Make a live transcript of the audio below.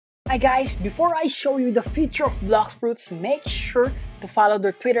Hi guys, before I show you the future of BloxFruits, make sure to follow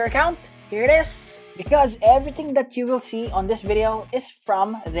their Twitter account. Here it is. Because everything that you will see on this video is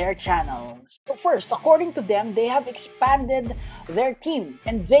from their channel. So first, according to them, they have expanded their team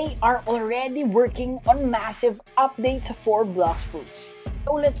and they are already working on massive updates for BloxFruits.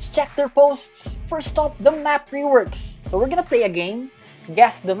 So let's check their posts. First up, the map reworks. So we're gonna play a game.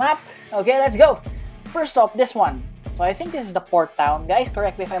 Guess the map. Okay, let's go. First up, this one. So I think this is the port town. Guys,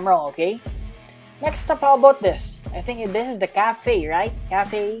 correct me if I'm wrong, okay? Next up, how about this? I think this is the cafe, right?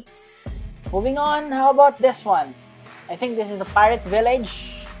 Cafe. Moving on, how about this one? I think this is the pirate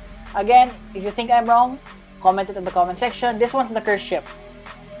village. Again, if you think I'm wrong, comment it in the comment section. This one's the curse ship.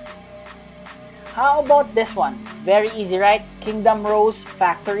 How about this one? Very easy, right? Kingdom Rose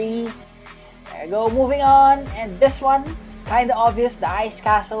Factory. There you go. Moving on. And this one is kind of obvious. The Ice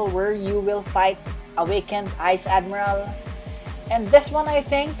Castle where you will fight Awakened Ice Admiral. And this one, I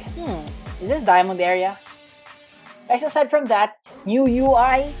think, is this Diamond area? Guys, aside from that, new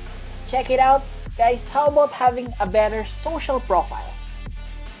UI. Check it out. Guys, how about having a better social profile?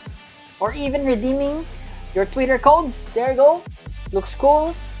 Or even redeeming your Twitter codes. There you go. Looks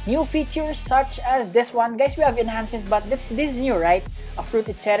cool. New features such as this one. Guys, we have enhancements, but this is new, right? A fruit,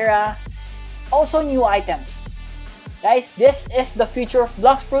 etc. Also new items. Guys, this is the future of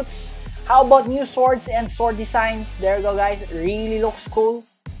BloxFruits. How about new swords and sword designs? There you go, guys. Really looks cool.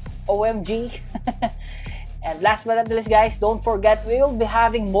 OMG. And last but not least, guys, don't forget we will be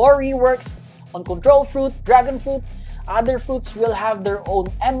having more reworks on Control Fruit, Dragon Fruit. Other fruits will have their own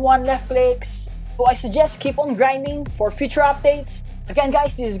M1 left clicks. So I suggest keep on grinding for future updates. Again,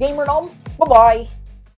 guys, this is Gamer Nom. Bye-bye.